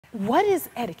What is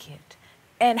etiquette?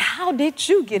 And how did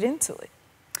you get into it?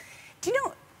 Do you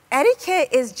know, etiquette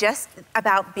is just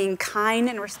about being kind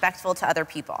and respectful to other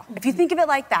people. If you think of it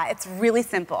like that, it's really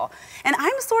simple. And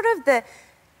I'm sort of the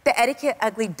etiquette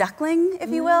ugly duckling, if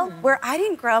you will, where I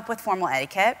didn't grow up with formal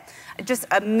etiquette, just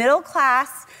a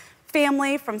middle-class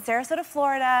family from Sarasota,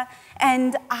 Florida,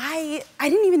 and I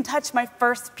didn't even touch my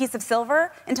first piece of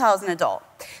silver until I was an adult.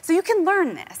 So you can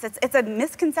learn this. It's a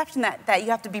misconception that you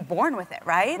have to be born with it,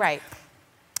 right? Right.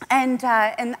 And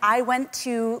I went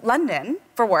to London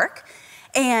for work,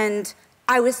 and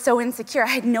I was so insecure. I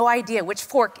had no idea which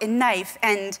fork and knife,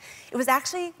 and it was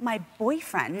actually my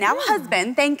boyfriend, now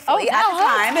husband, thankfully, at the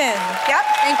time. Yep,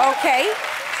 thank you. Okay.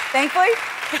 Thankfully.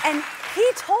 And he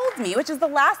told me, which is the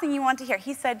last thing you want to hear,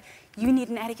 he said, you need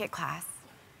an etiquette class.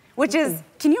 Which is,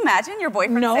 can you imagine your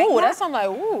boyfriend saying that? No, that's I'm like,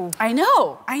 ooh. I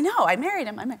know, I married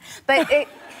him, But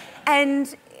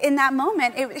and in that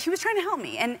moment, he was trying to help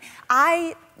me. And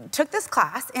I took this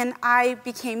class and I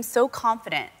became so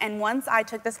confident. And once I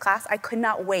took this class, I could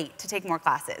not wait to take more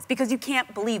classes because you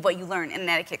can't believe what you learn in an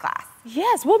etiquette class.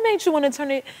 Yes, what made you want to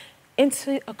turn it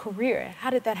into a career? How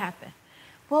did that happen?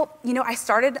 Well, you know, I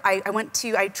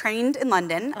trained in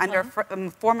London under a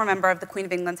former member of the Queen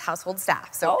of England's household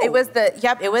staff. So it was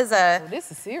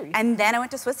this is serious. And then I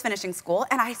went to Swiss finishing school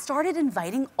and I started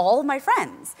inviting all of my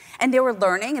friends. And they were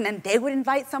learning and then they would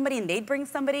invite somebody and they'd bring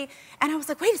somebody. And I was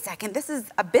like, wait a second, this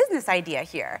is a business idea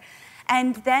here.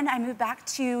 And then I moved back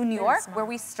to New York where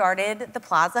we started the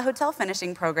Plaza Hotel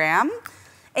finishing program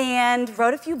and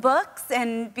wrote a few books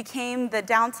and became the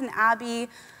Downton Abbey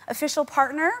official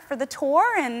partner for the tour,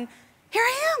 and here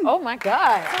I am. Oh my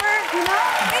God. So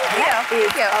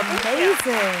thank you.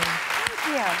 Amazing.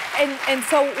 Thank you. And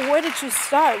so where did you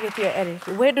start with your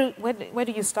etiquette? Where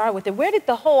do you start with it? Where did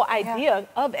the whole idea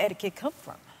of etiquette come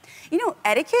from? You know,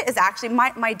 etiquette is actually,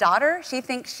 my daughter, she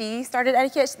thinks she started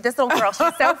etiquette. This little girl,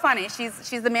 she's so funny.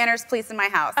 She's the manners police in my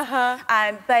house.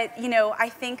 But, you know, I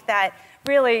think that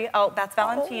really, that's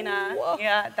Valentina.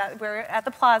 Yeah, we're at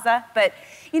the Plaza. But,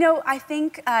 you know, I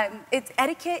think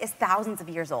etiquette is thousands of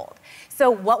years old. So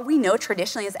what we know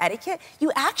traditionally as etiquette, you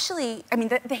actually, I mean,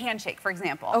 the handshake, for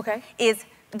example,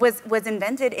 was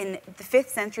invented in the 5th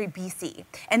century BC.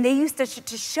 And they used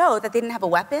to show that they didn't have a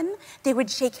weapon, they would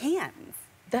shake hands.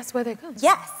 That's where they come.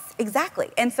 Yes, exactly.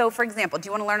 And so, for example, do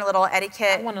you want to learn a little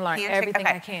etiquette? I want to learn everything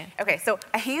I can. Okay, so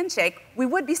a handshake, we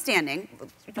would be standing.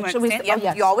 Should we stand? stand?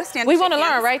 Yeah, you always stand. We want to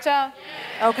learn, right, y'all?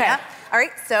 Yeah. Okay. Yeah. All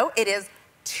right, so it is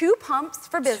 2 pumps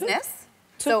for business.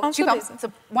 Two pumps.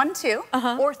 So 1, 2,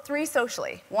 or 3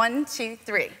 socially. 1, 2,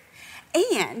 3.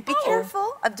 And be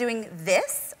careful of doing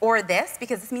this or this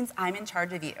because this means I'm in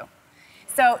charge of you.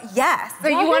 So yes, so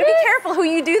you want to be careful who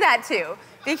you do that to.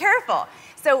 Be careful.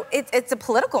 So it's a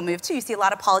political move too. You see a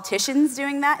lot of politicians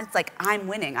doing that. It's like, I'm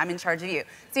winning, I'm in charge of you.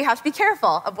 So you have to be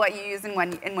careful of what you use and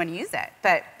when you use it.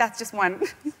 But that's just one.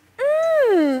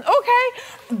 Okay,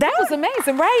 that was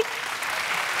amazing, right?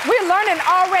 We're learning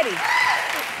already.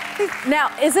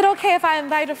 Now, is it okay if I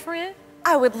invite a friend?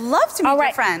 I would love to meet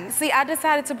your friends. See, I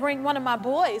decided to bring one of my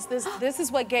boys. This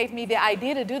is what gave me the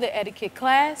idea to do the etiquette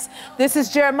class. This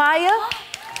is Jeremiah.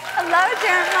 Hello,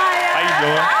 Jeremiah. How you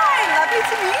doing? Hi, lovely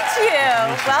to meet you.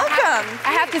 Welcome.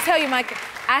 I have to tell you, Myka,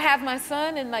 I have my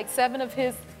son and like 7 of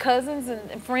his cousins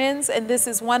and friends, and this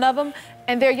is one of them.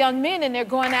 And they're young men, and they're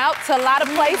going out to a lot of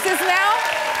places now.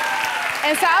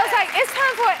 And so I was like, it's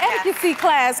time for an etiquette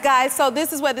class, guys. So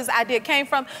this is where this idea came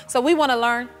from. So we want to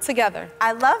learn together.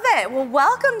 I love it. Well,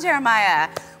 welcome, Jeremiah.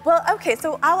 Well, okay,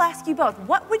 so I'll ask you both.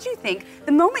 What would you think,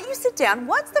 the moment you sit down,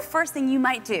 what's the first thing you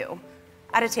might do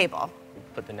at a table?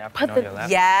 Put the napkin on your lap.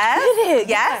 Yes.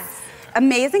 Yes.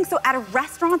 Amazing. So at a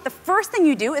restaurant, the first thing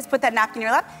you do is put that napkin in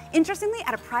your lap. Interestingly,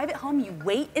 at a private home, you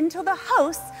wait until the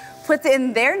host puts it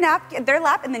in their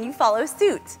lap, and then you follow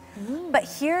suit. But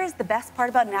here's the best part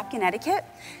about napkin etiquette.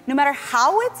 No matter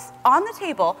how it's on the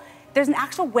table, there's an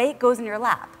actual way it goes in your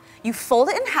lap. You fold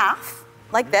it in half,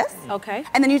 like this. Okay.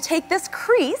 And then you take this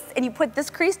crease, and you put this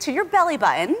crease to your belly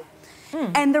button.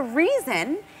 And the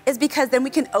reason is because then we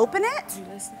can open it,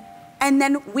 and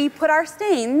then we put our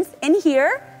stains in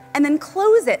here, and then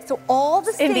close it. So all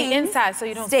the stains in the inside, so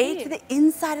you don't stay to the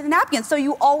inside of the napkin. So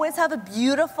you always have a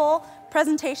beautiful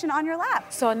presentation on your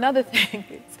lap. So another thing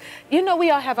is, you know,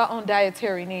 we all have our own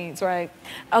dietary needs, right?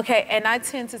 Okay, and I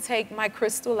tend to take my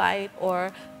Crystal Light or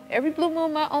every blue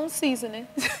moon my own seasoning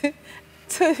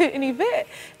to an event.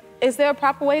 Is there a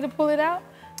proper way to pull it out?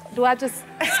 Do I just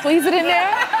squeeze it in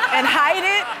there and hide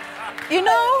it? You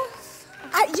know?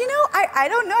 I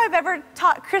don't know I've ever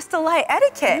taught Crystal Light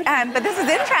etiquette, but this is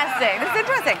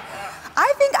interesting.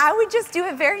 I think I would just do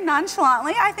it very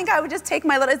nonchalantly. I think I would just take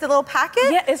my little, is it a little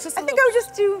packet? Yeah, it's just I think I would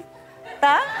just do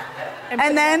that,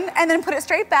 and then put it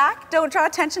straight back. Don't draw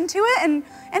attention to it, and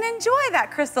enjoy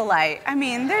that crystal light. I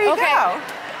mean, there you go.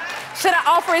 Should I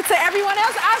offer it to everyone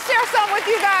else? I'll share some with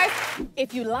you guys.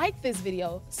 If you like this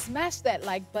video, smash that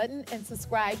like button and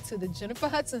subscribe to the Jennifer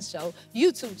Hudson Show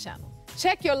YouTube channel.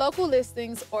 Check your local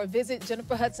listings or visit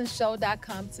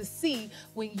jenniferhudsonshow.com to see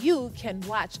when you can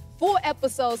watch full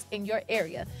episodes in your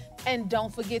area. And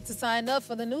don't forget to sign up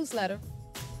for the newsletter.